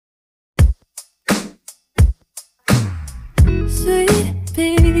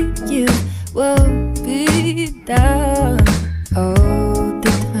will be down all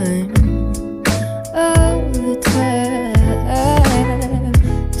the time, all the time.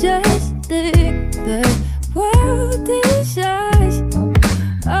 Just think the world is ours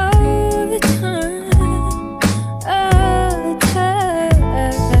all the time, all the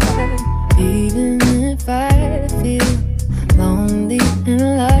time. Even if I feel lonely and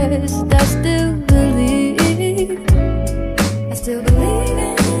lost, I still believe in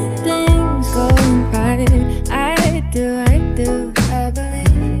things going right. I do, I believe,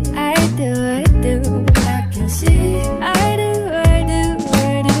 I do, I can see, I do.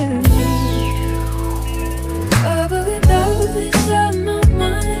 Oh, but with all this on my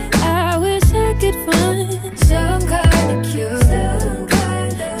mind, I wish I could find some kind of cure,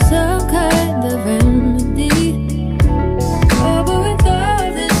 some kind of remedy. Oh, but with all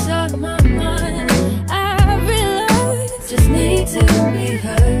this on my mind, I realize just need to be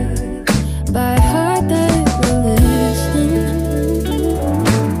heard by a heart that will listen.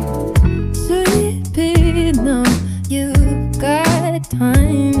 Sweet pea, no, you got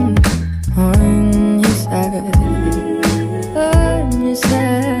time on your side, on your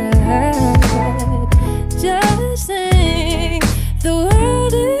side. Just think the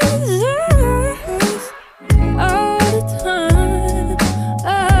world is ours all the time,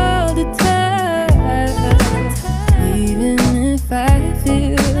 all the time. Even if I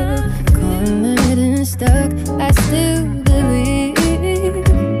feel cornered and stuck, I still believe in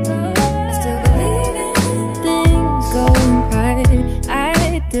things going right. I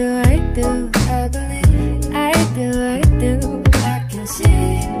do.